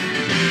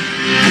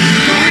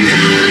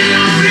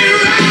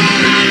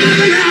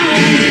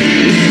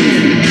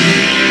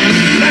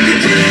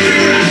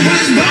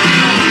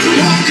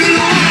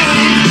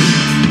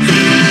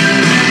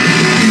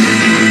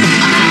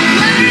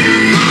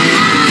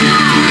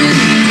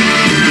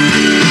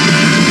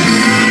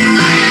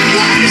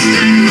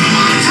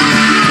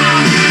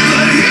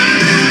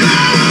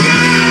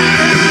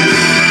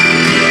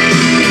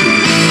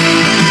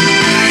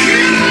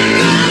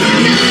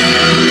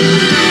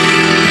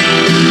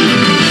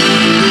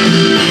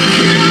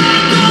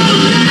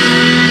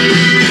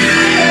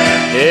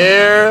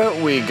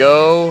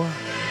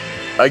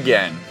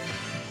again.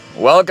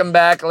 Welcome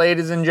back,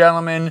 ladies and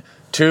gentlemen,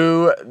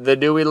 to the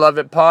Do We Love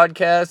It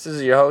podcast. This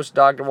is your host,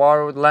 Dr.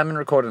 Water with Lemon,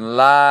 recording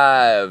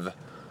live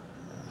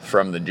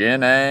from the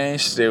Gen A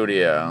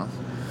studio.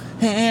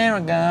 Here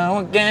we go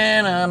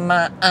again on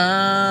my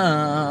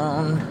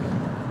own.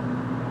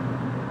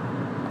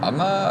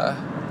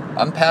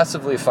 I'm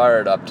passively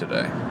fired up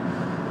today.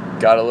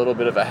 Got a little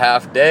bit of a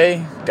half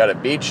day, got a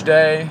beach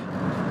day.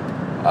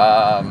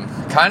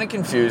 Kind of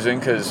confusing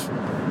because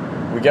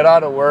we get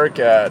out of work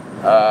today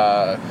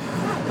at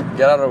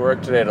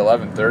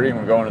 11:30 and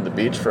we're going to the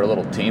beach for a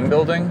little team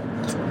building.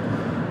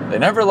 They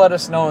never let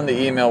us know in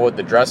the email what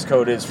the dress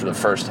code is for the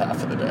first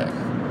half of the day.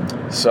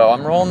 So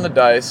I'm rolling the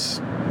dice.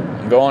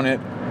 I'm going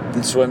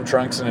in swim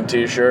trunks and a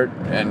t-shirt,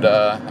 and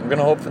I'm going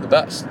to hope for the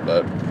best,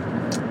 but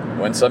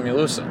win some, you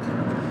lose some.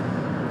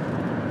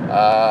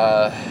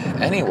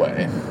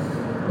 Anyway,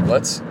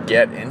 let's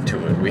get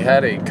into it. We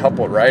had a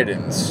couple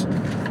write-ins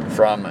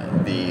from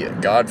The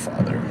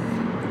Godfather.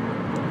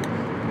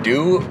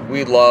 Do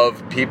we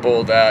love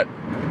people that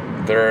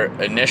their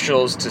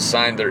initials to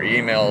sign their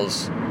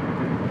emails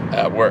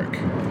at work?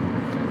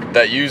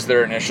 That use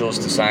their initials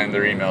to sign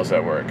their emails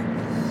at work?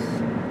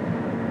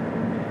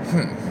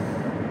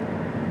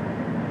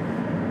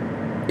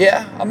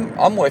 Yeah,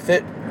 I'm with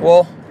it.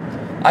 Well,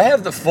 I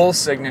have the full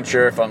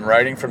signature if I'm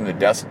writing from the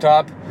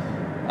desktop,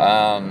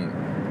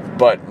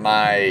 but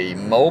my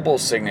mobile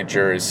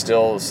signature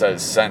still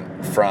says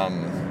sent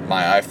from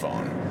my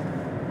iPhone,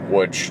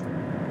 which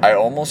I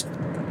almost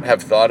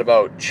have thought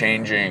about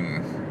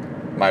changing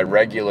my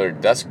regular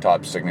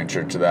desktop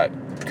signature to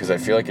that, because I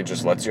feel like it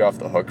just lets you off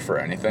the hook for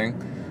anything.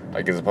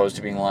 Like, as opposed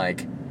to being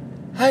like,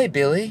 "Hi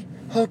Billy,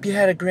 hope you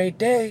had a great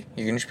day."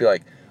 You can just be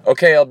like,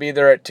 "Okay, I'll be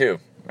there at 2,"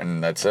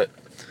 and that's it.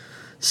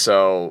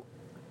 So,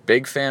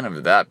 big fan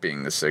of that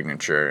being the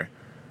signature.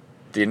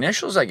 The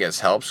initials, I guess,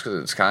 helps because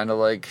it's kind of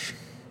like,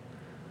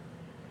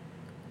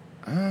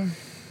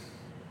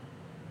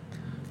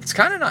 it's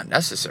kind of not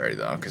necessary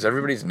though, because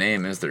everybody's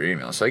name is their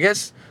email. So I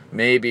guess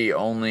maybe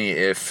only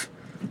if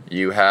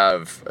you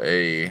have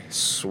a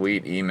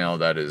sweet email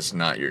that is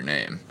not your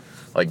name.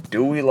 Like,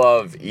 do we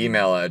love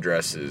email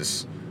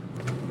addresses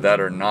that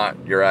are not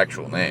your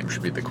actual name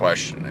should be the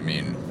question. I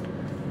mean,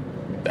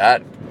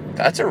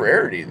 that's a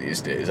rarity these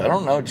days. I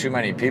don't know too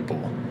many people.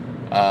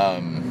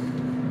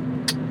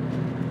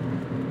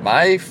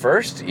 My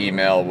first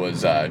email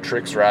was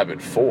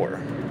TrixRabbit4.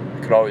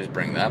 Could always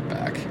bring that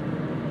back.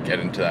 Get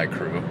into that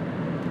crew.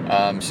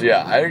 So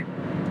yeah,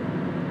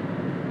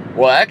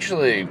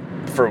 actually,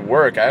 for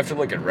work, I have to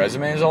look at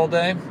resumes all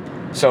day.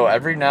 So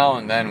every now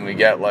and then we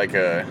get like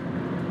a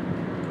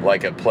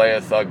play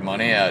a thug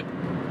money at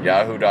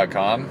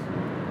yahoo.com.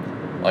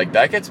 Like,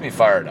 that gets me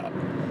fired up.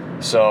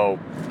 So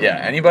yeah,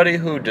 anybody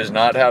who does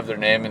not have their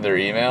name in their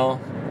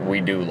email, we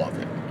do love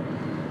it.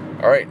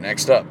 All right,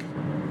 next up.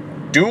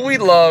 Do we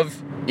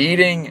love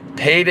eating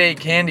payday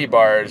candy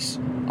bars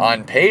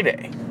on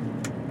payday?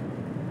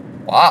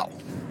 Wow.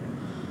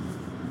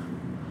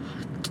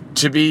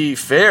 To be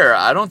fair,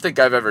 I don't think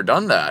I've ever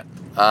done that.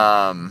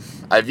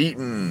 I've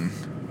eaten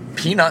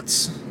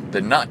peanuts, the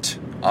nut,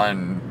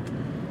 on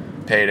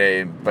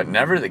payday, but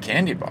never the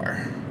candy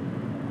bar.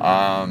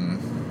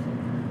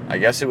 I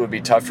guess it would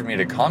be tough for me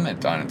to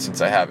comment on it since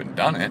I haven't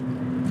done it.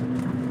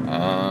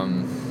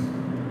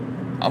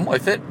 I'm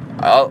with it.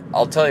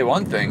 I'll tell you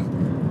one thing.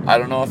 I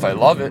don't know if I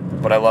love it,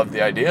 but I love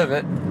the idea of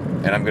it,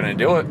 and I'm going to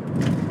do it.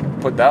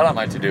 Put that on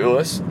my to-do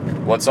list.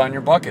 What's on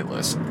your bucket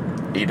list?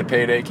 Eat a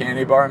payday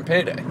candy bar on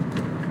payday.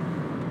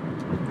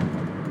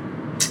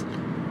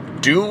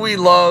 Do we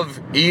love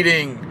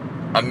eating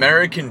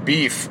American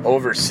beef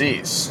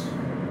overseas?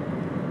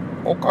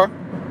 Okay.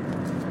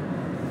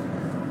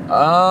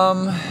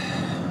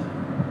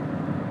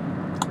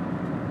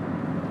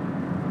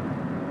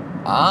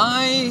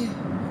 I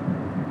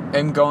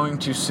am going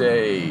to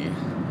say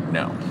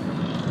no.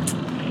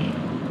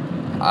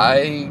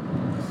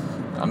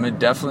 I'm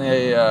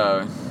definitely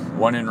a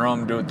one in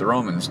Rome, do what the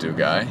Romans do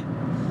guy.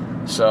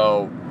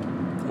 So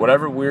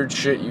whatever weird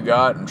shit you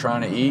got, I'm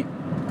trying to eat,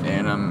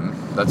 and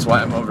that's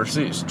why I'm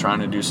overseas, trying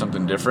to do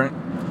something different.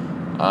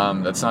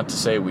 That's not to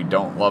say we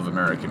don't love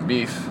American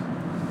beef,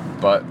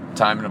 but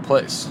time and a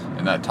place,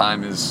 and that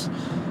time is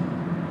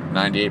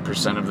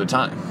 98% of the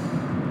time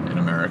in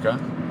America,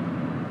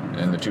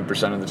 and the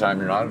 2% of the time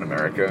you're not in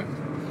America,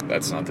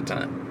 that's not the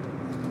time.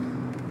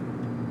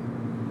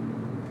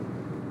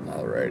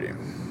 Alrighty.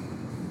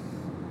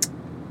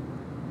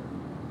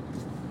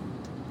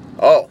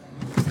 Oh.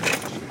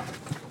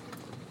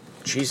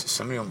 Jesus,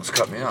 somebody almost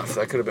cut me off.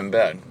 That could have been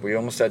bad. We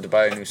almost had to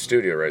buy a new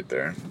studio right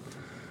there.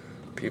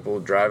 People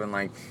driving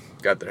like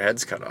got their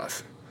heads cut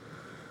off.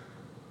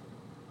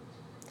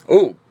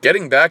 Oh,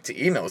 getting back to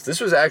emails. This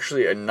was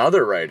actually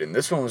another write-in.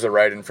 This one was a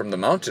write-in from the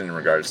mountain in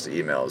regards to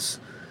emails.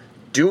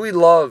 Do we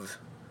love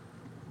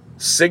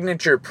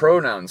signature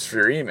pronouns for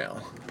your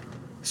email?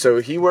 So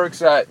he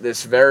works at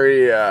this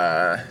very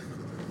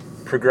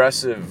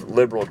progressive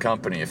liberal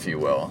company, if you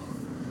will.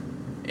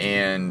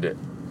 And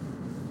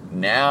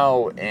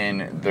now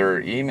in their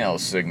email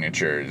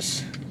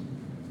signatures,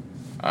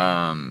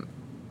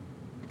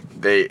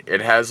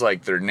 it has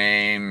like their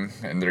name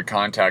and their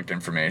contact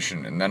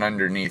information, and then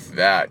underneath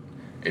that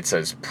it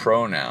says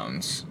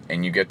pronouns,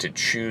 and you get to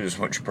choose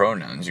which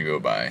pronouns you go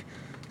by.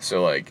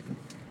 So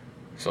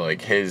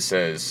like his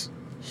says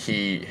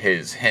he,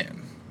 his,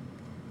 him,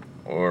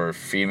 or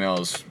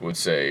females would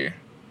say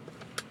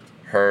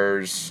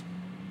hers,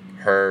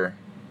 her,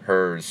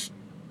 hers,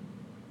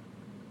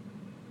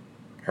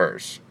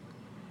 hers.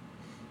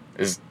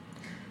 Is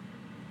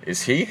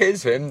he,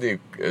 his, him the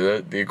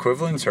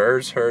equivalent's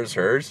hers, hers,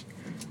 hers?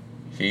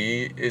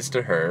 He is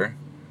to her,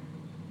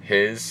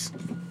 his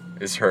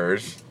is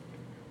hers,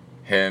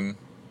 him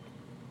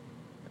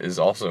is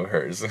also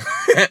hers.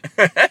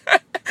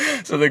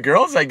 So the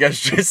girls, I guess,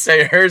 just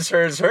say hers,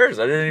 hers, hers.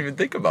 I didn't even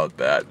think about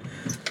that.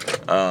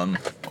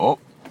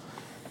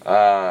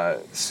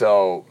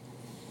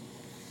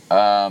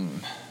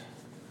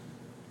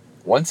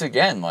 Once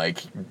again,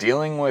 like,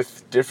 dealing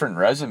with different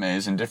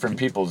resumes and different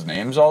people's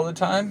names all the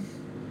time,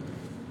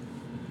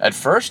 at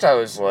first I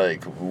was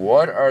like,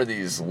 what are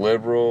these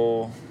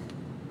liberal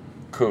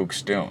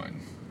kooks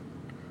doing?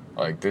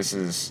 Like, this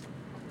is...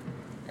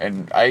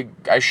 And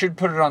I should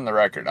put it on the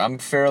record. I'm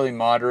fairly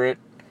moderate.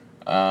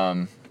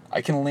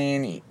 I can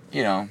lean,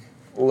 a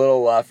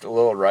little left, a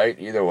little right,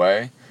 either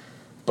way.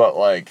 But,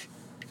 like,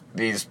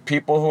 these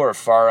people who are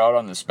far out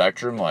on the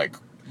spectrum, like,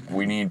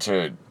 we need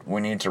to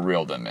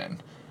reel them in.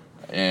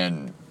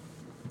 And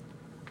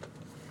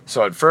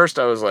so at first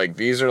I was like,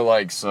 these are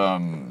like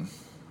some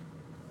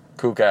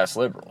kook-ass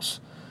liberals.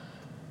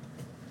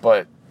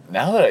 But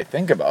now that I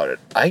think about it,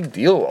 I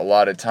deal a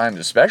lot of times,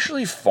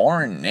 especially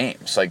foreign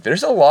names. Like,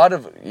 there's a lot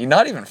of,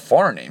 not even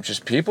foreign names,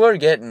 just people are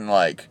getting,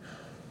 like,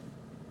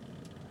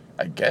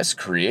 I guess,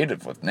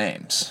 creative with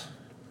names.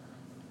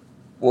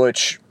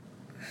 Which,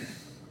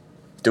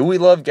 do we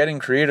love getting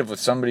creative with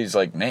somebody's,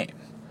 like, name?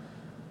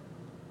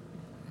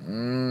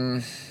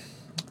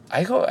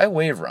 I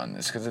waver on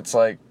this, because it's,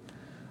 like,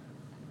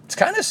 it's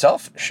kind of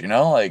selfish,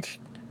 like,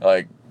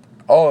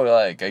 oh,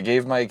 like, I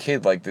gave my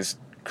kid, like, this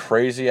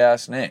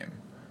crazy-ass name.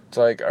 It's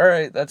like,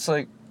 alright, that's,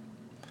 like,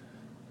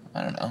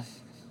 I don't know.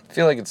 I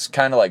feel like it's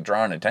kind of, like,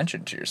 drawing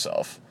attention to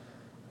yourself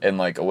and,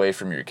 like, away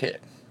from your kid.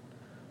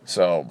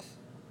 So,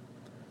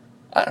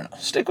 I don't know,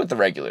 stick with the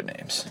regular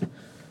names.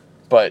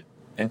 But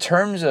in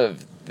terms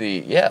of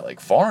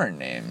foreign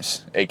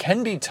names, it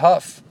can be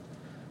tough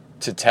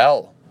to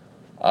tell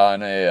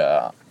on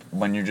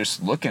when you're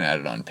just looking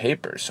at it on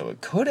paper. So it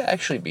could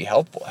actually be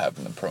helpful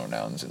having the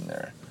pronouns in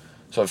there.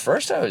 So at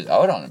first I was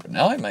out on it, but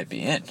now I might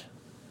be in.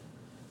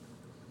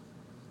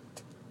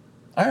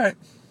 Alright.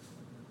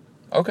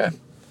 Okay.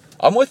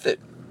 I'm with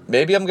it.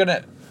 Maybe I'll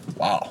add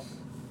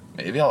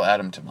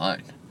them to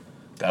mine.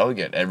 That would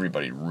get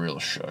everybody real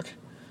shook.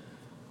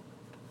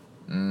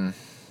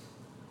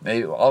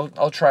 Maybe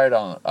I'll try it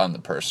on the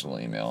personal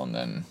email, and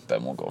then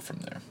we'll go from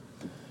there.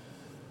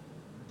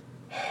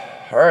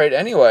 Alright,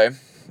 anyway,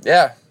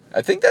 yeah,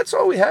 I think that's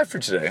all we have for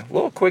today. A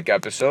little quick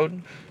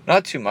episode,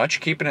 not too much,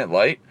 keeping it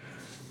light.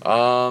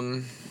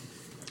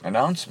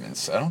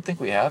 Announcements, I don't think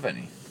we have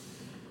any.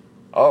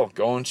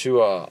 Going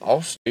to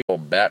a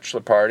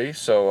bachelor party,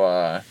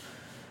 so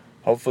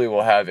hopefully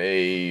we'll have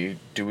a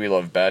Do We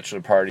Love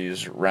Bachelor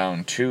Parties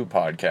Round 2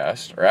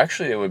 podcast, or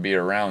actually it would be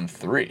a Round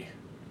 3.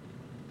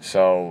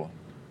 So,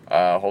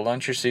 hold on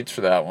to your seats for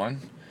that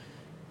one,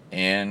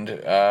 and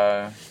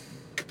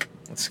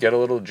let's get a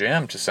little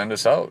jam to send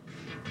us out.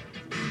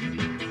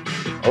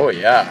 Oh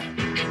yeah.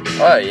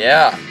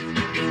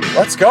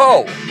 Let's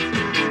go.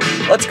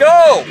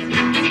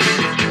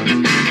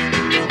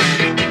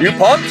 You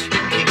pumped?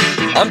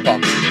 I'm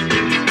pumped.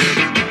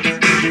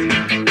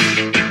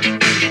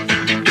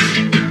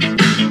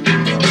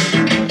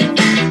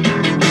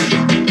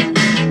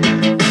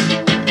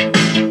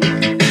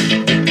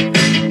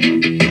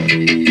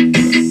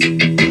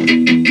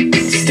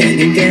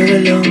 Standing there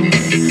alone,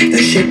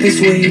 the ship is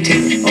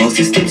waiting, all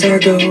systems are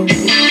go.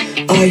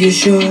 Are you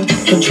sure?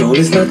 Control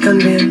is not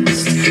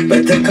convinced,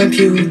 but the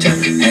computer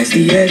has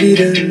the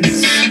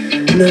evidence.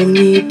 No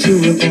need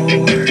to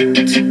abort.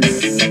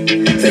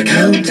 The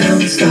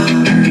countdown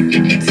starts.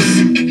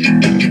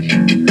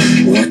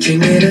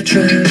 Watching in a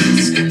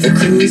trance, the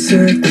crew is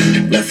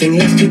certain, nothing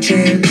left to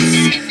chance.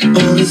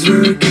 All is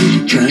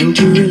working, trying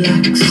to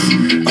relax.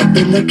 Up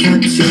in the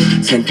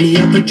capsule, sent me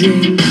up a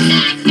drink.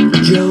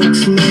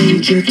 Jokes,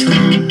 Major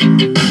Tom.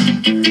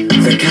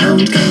 The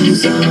count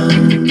goes on.